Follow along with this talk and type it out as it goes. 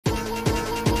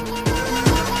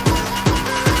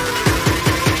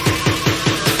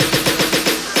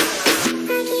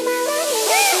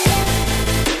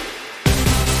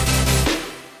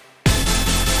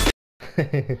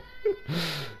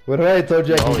What if I told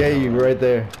you I can get you right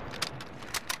there?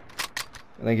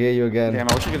 And I get you again. Damn,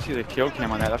 I wish you could see the kill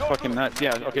cam on that. That's fucking nuts.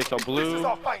 Yeah, okay, so blue,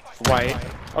 white.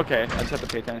 Okay, I just have to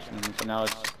pay attention. So now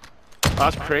it's... Oh,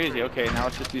 that's crazy. Okay, now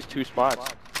it's just these two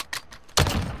spots.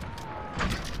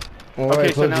 Well,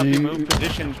 okay, so now if you move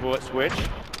positions, will it switch?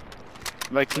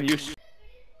 Like, can you...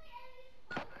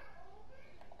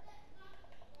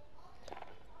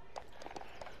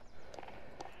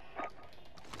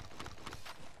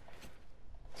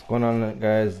 What's going on,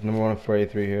 guys? Number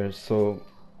 143 here. So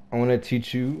I'm gonna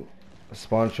teach you a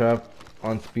spawn trap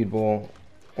on Speedball,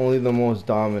 only the most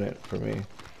dominant for me.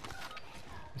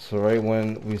 So right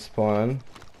when we spawn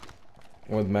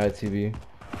with MadTV,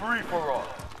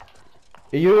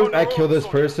 if I kill this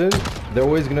person, they're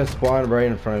always gonna spawn right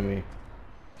in front of me.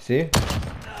 See?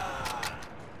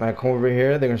 When I come over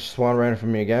here, they're gonna spawn right in front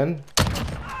of me again.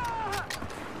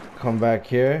 Come back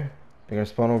here, they're gonna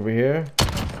spawn over here.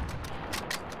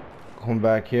 Come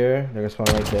back here, they're gonna spawn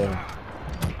right there.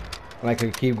 And I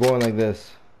could keep going like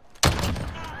this.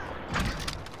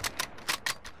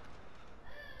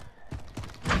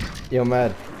 Yo,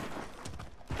 Mad.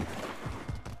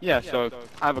 Yeah, so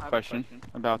I have a question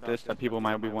about this that people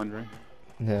might be wondering.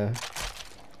 Yeah.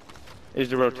 Is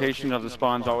the rotation of the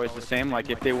spawns always the same? Like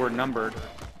if they were numbered,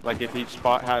 like if each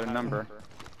spot had a number,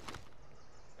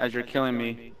 as you're killing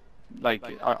me, like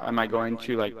am I going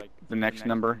to like the next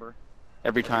number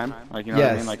every time? Like, you know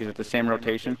what I mean? Like, is it the same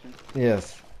rotation?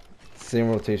 Yes, same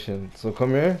rotation. So come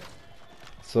here.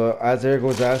 So as Eric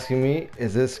was asking me,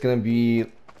 is this gonna be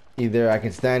either I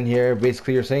can stand here?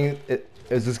 Basically, you're saying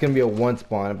is this gonna be a one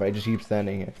spawn if I just keep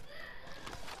standing here?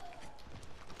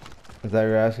 Is that what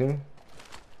you're asking?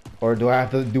 Or do I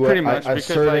have to do a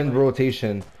certain like,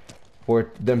 rotation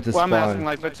for them to spawn? Well, I'm asking,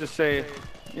 like, let's just say,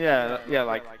 yeah,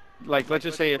 like let's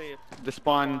just say if the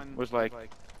spawn was like,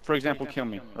 for example, kill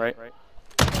me, right?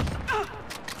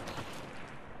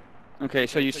 Okay,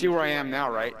 so you see where I am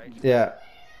now, right? Yeah.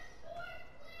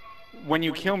 When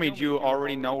you kill me, do you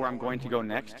already know where I'm going to go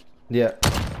next? Yeah.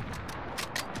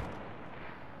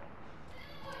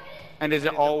 And is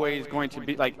it always going to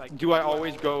be, like, do I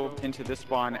always go into this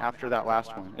spawn after that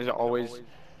last one? Is it always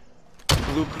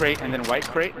blue crate and then white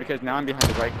crate? Because now I'm behind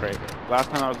the white crate. Last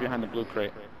time I was behind the blue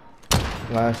crate.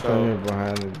 Last time you were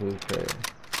behind the blue crate.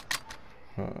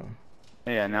 Huh.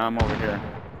 Yeah, now I'm over here.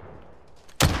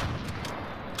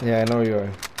 Yeah, I know you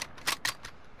are.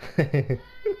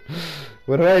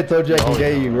 What if I told you I can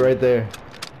get you right there?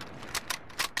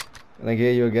 And I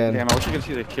get you again. Damn, I wish you could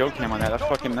see the kill cam on that. That's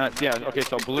fucking nuts. Yeah, okay,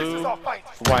 so blue,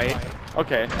 white.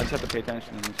 Okay, I just have to pay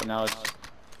attention. So now it's...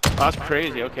 Oh, that's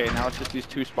crazy. Okay, now it's just these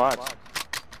two spots.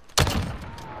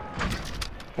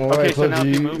 Well, okay, so now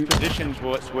if you move positions,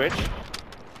 will it switch?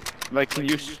 Like, can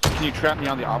you trap me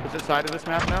on the opposite side of this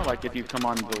map now? Like, if you come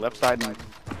on the left side, and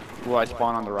will I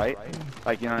spawn on the right?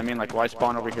 Like, you know what I mean? Like, will I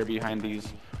spawn over here behind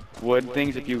these wood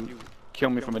things if you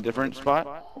kill me from a different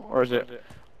spot? Or is the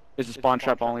spawn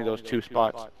trap only those two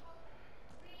spots?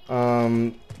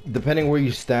 Depending where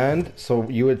you stand, so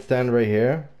you would stand right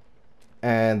here,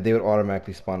 and they would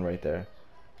automatically spawn right there.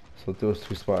 So those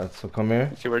two spots. So come here.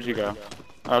 Let's see, where'd you go?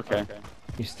 Okay.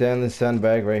 You stand in the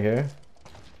sandbag right here.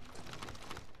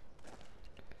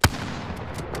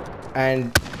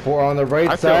 And for on the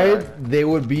right side, they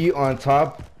would be on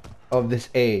top of this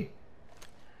A.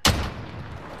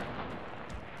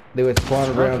 They would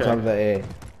spawn right on top of the A.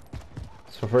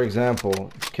 So for example,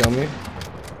 kill me.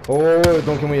 Oh,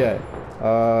 don't kill me yet.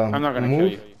 I'm not gonna kill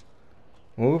you.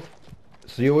 Move.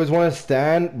 So you always want to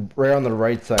stand right on the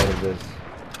right side of this.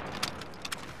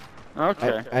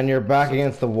 Okay. And you're back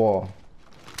against the wall.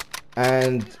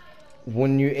 And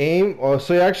when you aim,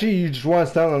 so you just want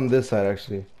to stand on this side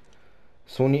actually.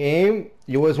 So when you aim,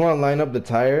 you always want to line up the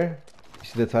tire. You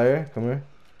see the tire? Come here.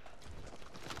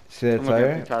 See that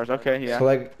tire? Tires. Okay, yeah. So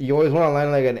like you always want to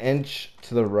line like an inch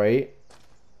to the right,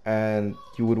 and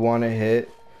you would want to hit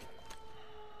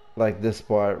like this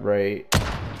spot right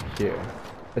here.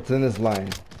 It's in this line.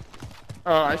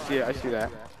 Oh, I see it. I see that.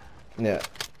 Yeah.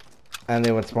 And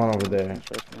they would spawn over there.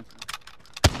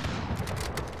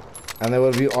 And they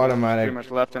would be automatic. Pretty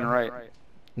much left and right.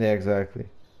 Yeah, exactly.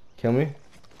 Kill me.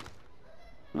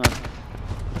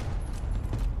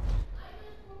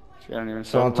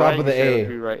 So on top of the A.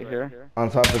 Right here. On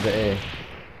top of the A.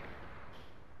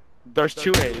 There's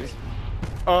two A's.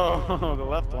 Oh, the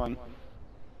left one.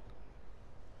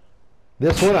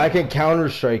 This one I can counter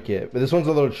strike it, but this one's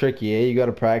a little tricky, eh? You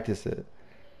gotta practice it.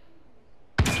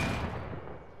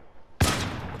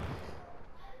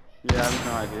 Yeah, I have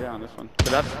no idea on this one. But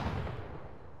that's...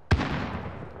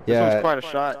 Yeah, this one's quite a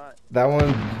shot. That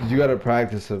one, you gotta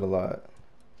practice it a lot.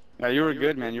 Yeah, you were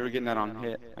good, man. You were getting that on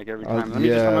hit like every time. Let me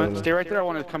yeah. I'm gonna stay right there. I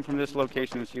want to come from this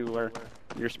location and see where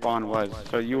your spawn was.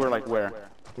 So you were like where?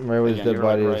 Right where his dead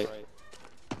body is. Right.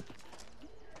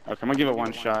 Okay, I'm gonna give it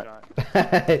one shot.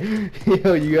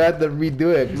 Yo, you had to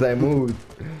redo it because I moved.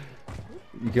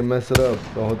 You can mess it up,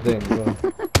 the whole thing, bro.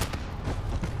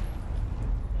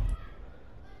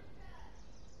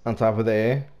 On top of the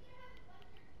A.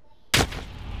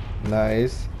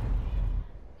 Nice.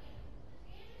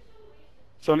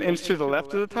 So an inch to the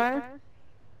left of the tire?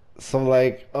 So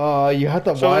like, oh, you have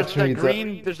to watch me.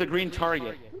 There's a green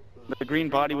target. The green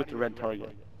body with the red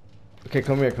target. Okay,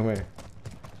 come here, come here.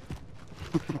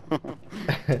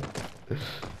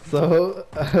 So,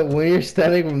 when you're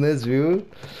standing from this view,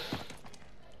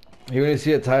 you're gonna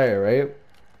see a tire, right?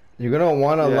 You're gonna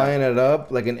wanna line it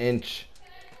up like an inch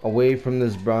away from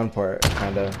this brown part,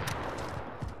 kinda.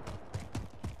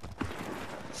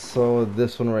 So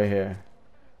this one right here.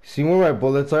 See where my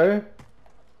bullets are?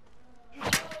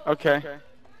 Okay.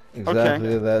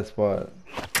 Exactly that spot.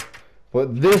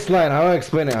 But this line, how do I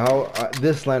explain it? How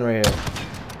this line right here,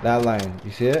 that line,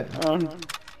 you see it? I'm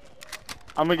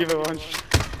gonna give it one.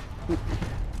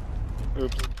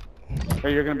 Oops. Oh,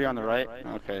 you're gonna be on the right.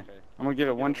 Okay. I'm gonna give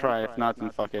it one try. If not, then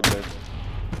fuck it. Dude.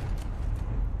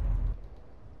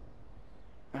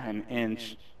 An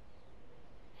inch.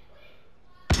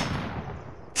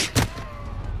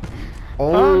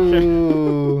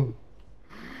 Oh.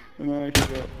 Okay. And then I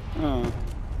can go.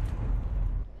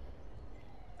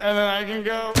 And then I can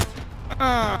go.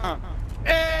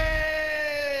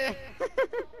 Hey!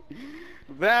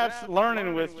 That's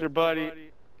learning with your buddy.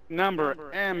 Number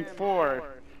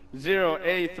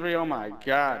M40A3. Oh my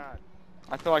god.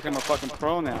 I feel like I'm a fucking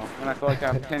pro now. And I feel like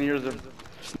I have 10 years of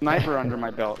sniper under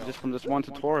my belt just from this one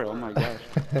tutorial. Oh my gosh.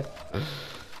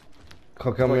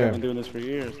 Come here. I've been doing this for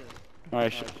years.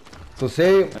 Alright, so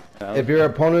say if your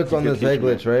opponent's on this head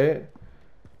glitch, right?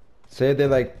 Say they're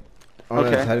like on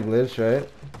this head glitch, right?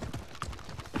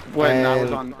 When I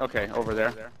was on, over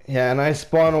there. Yeah, and I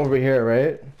spawn over here,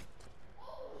 right?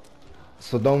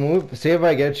 So don't move. Say if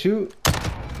I get you,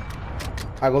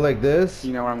 I go like this.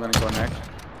 You know where I'm gonna go next?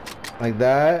 Like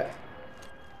that.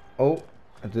 Oh,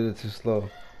 I did it too slow.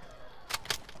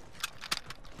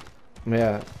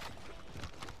 Yeah.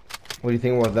 What do you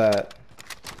think about that?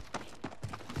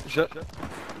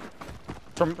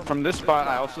 From this spot,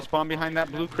 I also spawn behind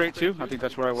that blue crate too. I think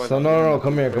that's where I was. So no,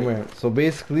 come here, come here. So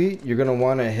basically, you're gonna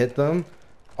want to hit them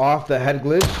off the head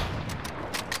glitch.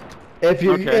 If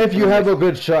you have a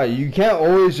good shot, you can't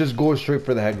always just go straight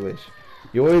for the head glitch.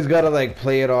 You always gotta like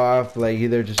play it off, like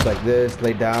either just like this,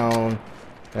 lay down,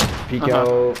 and peek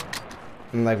out,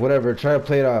 and like whatever. Try to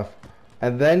play it off,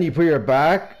 and then you put your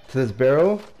back to this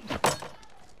barrel.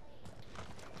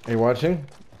 Are you watching?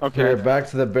 Okay. Put your back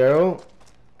to the barrel,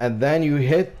 and then you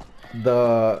hit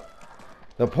the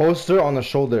poster on the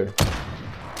shoulder.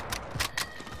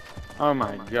 Oh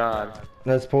my god.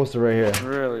 That's poster right here.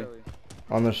 Really?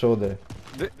 On the shoulder.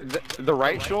 The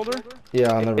right shoulder?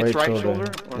 Yeah, on the right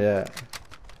shoulder. Yeah.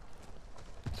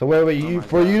 So wait, you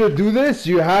for you to do this,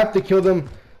 you have to kill them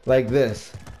like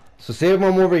this. So say if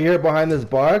I'm over here behind this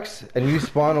box and you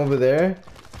spawn over there.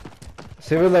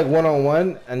 Say we're like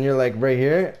one-on-one and you're like right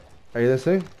here. Are you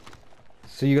listening?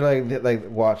 So you like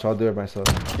watch, I'll do it myself.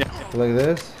 Yeah. Like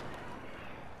this.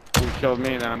 You killed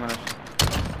me, then I'm gonna.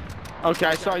 Okay,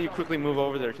 I saw you quickly move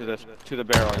over there to the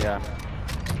barrel. Yeah.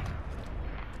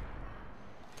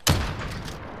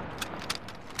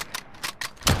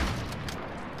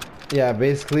 Yeah,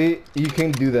 basically you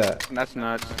can do that. That's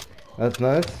nuts. That's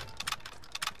nuts.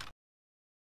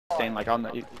 Saying like I'll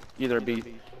either be.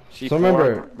 C4, so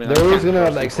remember, they're always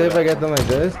gonna like say if I get them like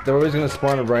this, they're always gonna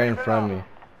spawn right in front of me.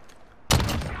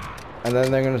 And then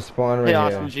they're gonna spawn right here. Hey,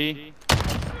 Austin G.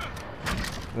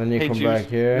 Then you come back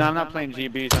here. No, I'm not playing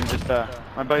GBs. I'm just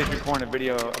my buddy's recording a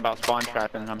video about spawn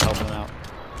trapping, and I'm helping him out.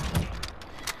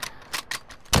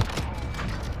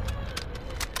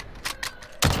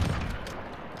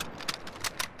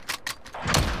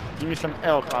 Give me some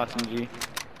elk, Austin G.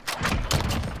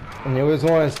 And you always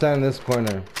want to stand in this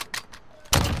corner,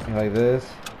 like this,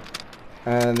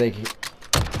 and they're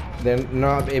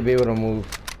not able to move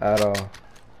at all.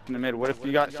 In the mid. What if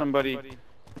you got somebody?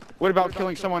 What about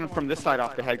killing someone from this side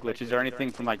off the head glitch? Is there anything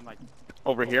from like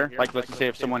over here? Like let's say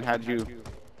if someone had you.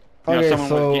 Okay, someone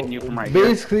was getting you from right here.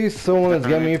 Basically, someone is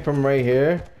getting me from right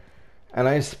here, and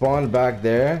I spawned back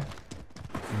there.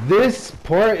 This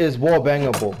part is wall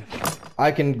bangable.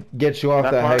 I can get you off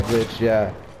that head glitch,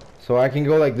 yeah. So I can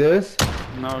go like this.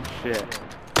 No shit.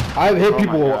 I've hit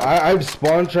people. I've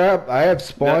spawn trapped. I have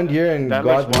spawned here and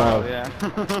got them out.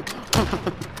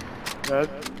 Yeah.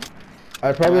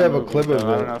 I probably have a clip so of I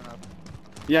don't it. know.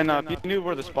 Yeah, no, if you knew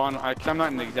where the spawn, cause I'm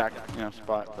not in the exact,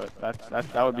 spot, but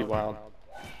that would be wild.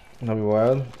 That'd be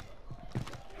wild.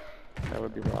 That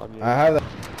would be wild. I Yeah. have that.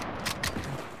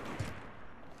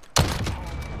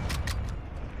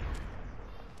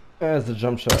 That's the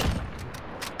jump shot.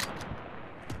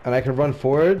 And I can run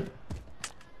forward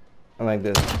and like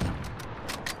this.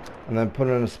 And then put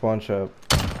it in a spawn trap.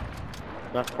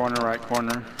 Left corner, right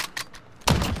corner.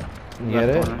 You get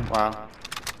it? Corner. Wow.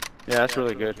 Yeah, that's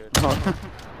really good.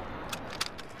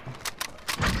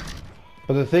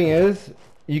 But the thing is,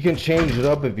 you can change it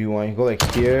up if you want. You go like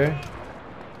here.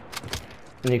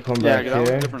 And you come back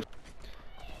here.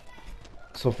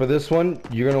 So for this one,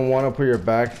 you're gonna want to put your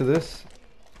back to this.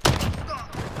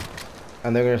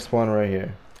 And they're gonna spawn right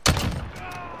here.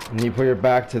 And you put your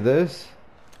back to this.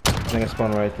 And they're gonna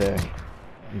spawn right there.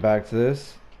 And back to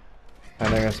this.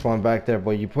 And they're gonna spawn back there.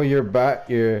 But you put your back,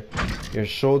 your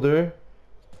shoulder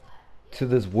to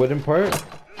this wooden part.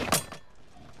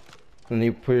 And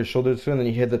you put your shoulder to it, and then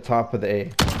you hit the top of the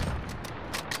A.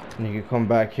 And you can come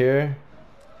back here.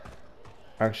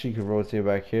 Actually, you can rotate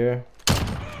back here.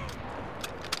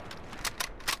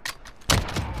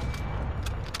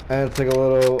 And it's like a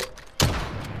little...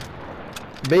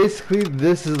 Basically,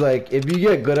 this is like, if you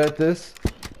get good at this,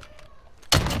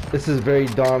 this is very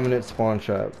dominant spawn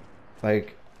trap.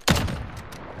 Like,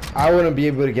 I wouldn't be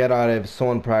able to get out of it if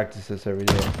someone practiced this every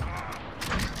day.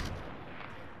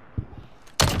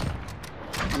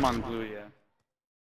 I'm on blue, yeah.